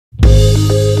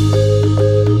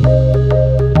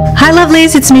Hi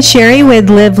lovelies, it's me Sherry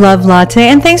with Live Love Latte,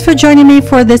 and thanks for joining me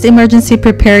for this emergency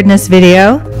preparedness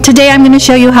video. Today I'm going to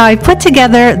show you how I put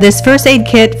together this first aid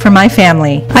kit for my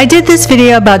family. I did this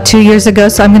video about 2 years ago,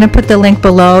 so I'm going to put the link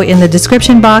below in the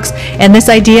description box, and this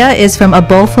idea is from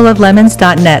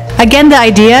abowlfuloflemons.net. Again, the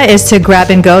idea is to grab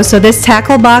and go, so this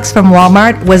tackle box from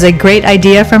Walmart was a great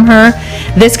idea from her.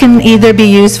 This can either be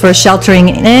used for sheltering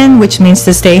in, which means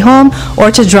to stay home, or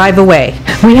to drive away.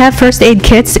 We have first aid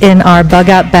kits in our bug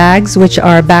out bags, which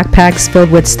are backpacks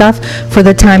filled with stuff for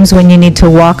the times when you need to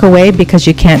walk away because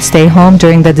you can't stay home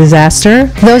during the disaster.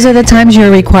 Those are the times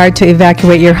you're required to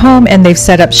evacuate your home, and they've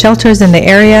set up shelters in the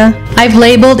area. I've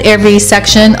labeled every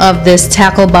section of this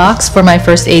tackle box for my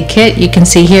first aid kit. You can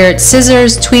see here it's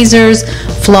scissors, tweezers,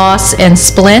 floss, and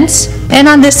splints. And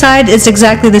on this side, it's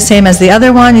exactly the same as the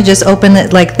other one. You just open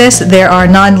it like this. There are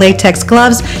non-latex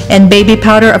gloves and baby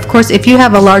powder. Of course, if you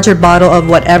have a larger bottle of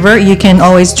whatever, you can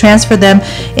always transfer them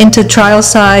into trial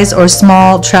size or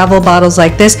small travel bottles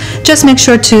like this. Just make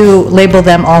sure to label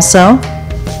them also.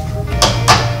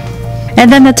 And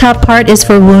then the top part is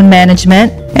for wound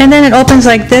management. And then it opens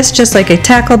like this, just like a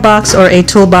tackle box or a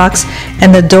toolbox,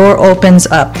 and the door opens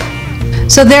up.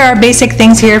 So there are basic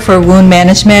things here for wound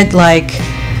management, like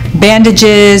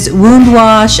bandages, wound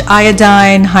wash,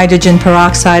 iodine, hydrogen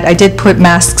peroxide. I did put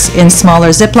masks in smaller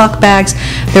Ziploc bags.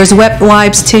 There's wet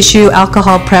wipes, tissue,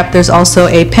 alcohol prep. There's also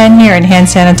a pen here and hand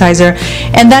sanitizer.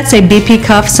 And that's a BP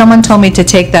cuff. Someone told me to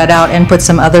take that out and put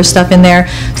some other stuff in there.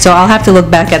 So I'll have to look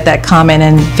back at that comment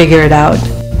and figure it out.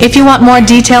 If you want more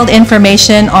detailed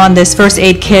information on this first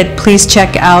aid kit, please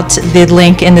check out the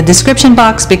link in the description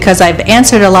box, because I've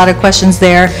answered a lot of questions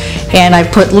there, and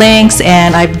I've put links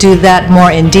and I do that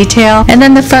more in detail. And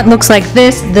then the front looks like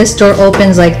this. This door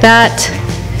opens like that,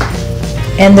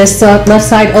 and this left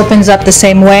side opens up the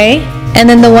same way, and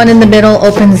then the one in the middle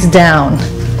opens down,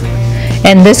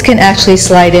 and this can actually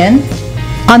slide in.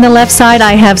 On the left side,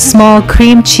 I have small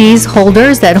cream cheese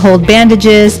holders that hold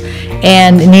bandages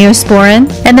and Neosporin,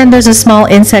 and then there's a small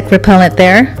insect repellent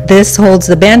there. This holds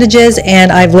the bandages,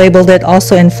 and I've labeled it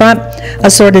also in front: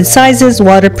 assorted sizes,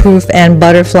 waterproof, and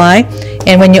butterfly.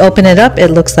 And when you open it up,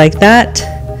 it looks like that.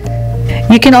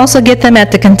 You can also get them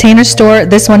at the Container Store.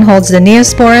 This one holds the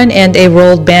Neosporin and a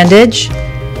rolled bandage.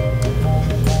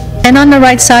 And on the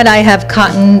right side, I have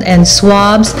cotton and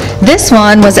swabs. This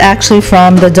one was actually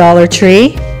from the Dollar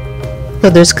Tree. So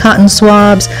there's cotton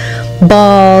swabs,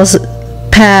 balls,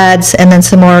 pads, and then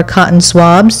some more cotton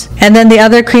swabs. And then the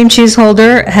other cream cheese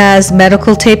holder has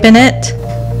medical tape in it.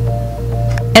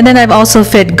 And then I've also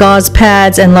fit gauze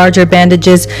pads and larger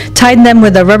bandages, tied them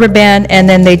with a rubber band, and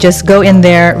then they just go in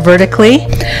there vertically.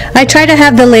 I try to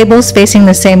have the labels facing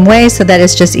the same way so that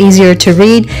it's just easier to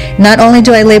read. Not only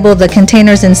do I label the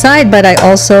containers inside, but I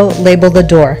also label the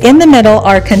door. In the middle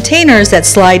are containers that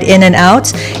slide in and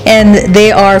out, and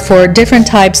they are for different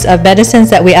types of medicines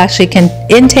that we actually can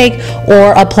intake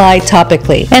or apply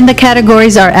topically. And the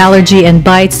categories are allergy and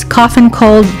bites, cough and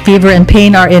cold, fever and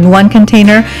pain are in one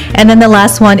container, and then the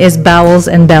last one is bowels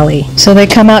and belly. So they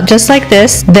come out just like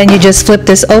this. Then you just flip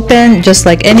this open just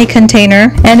like any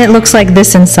container, and it looks like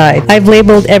this inside. I've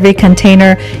labeled every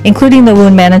container, including the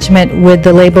wound management, with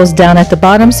the labels down at the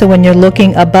bottom, so when you're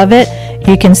looking above it,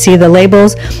 you can see the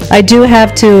labels. I do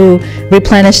have to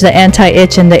replenish the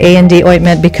anti-itch and the A&D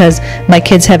ointment because my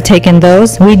kids have taken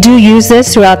those. We do use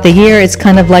this throughout the year. It's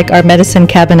kind of like our medicine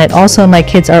cabinet. Also, my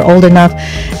kids are old enough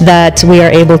that we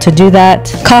are able to do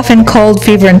that. Cough and cold,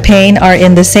 fever and pain are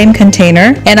in the same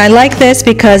container. And I like this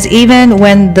because even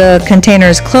when the container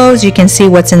is closed, you can see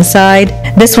what's inside.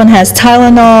 This one has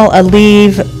Tylenol,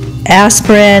 Aleve,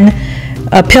 aspirin,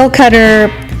 a pill cutter,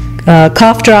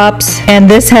 cough drops, and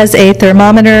this has a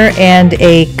thermometer and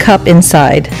a cup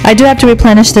inside. I do have to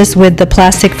replenish this with the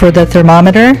plastic for the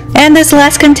thermometer. And this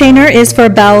last container is for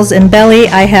bowels and belly.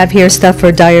 I have here stuff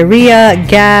for diarrhea,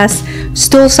 gas,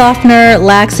 stool softener,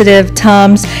 laxative,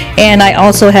 Tums, and I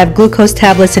also have glucose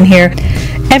tablets in here.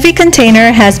 Every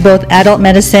container has both adult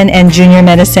medicine and junior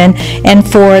medicine, and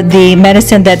for the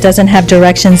medicine that doesn't have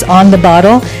directions on the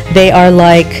bottle, they are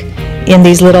like in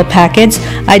these little packets.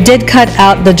 I did cut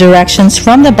out the directions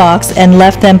from the box and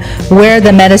left them where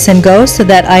the medicine goes so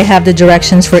that I have the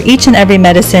directions for each and every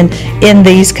medicine in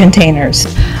these containers.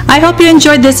 I hope you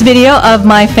enjoyed this video of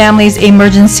my family's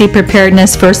emergency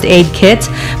preparedness first aid kit.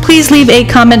 Please leave a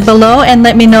comment below and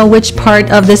let me know which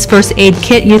part of this first aid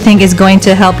kit you think is going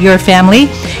to help your family,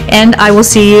 and I will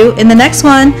see you in the next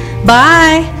one.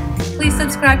 Bye! Please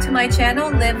subscribe to my channel,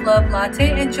 Live Love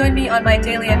Latte, and join me on my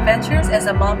daily adventures as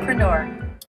a mompreneur.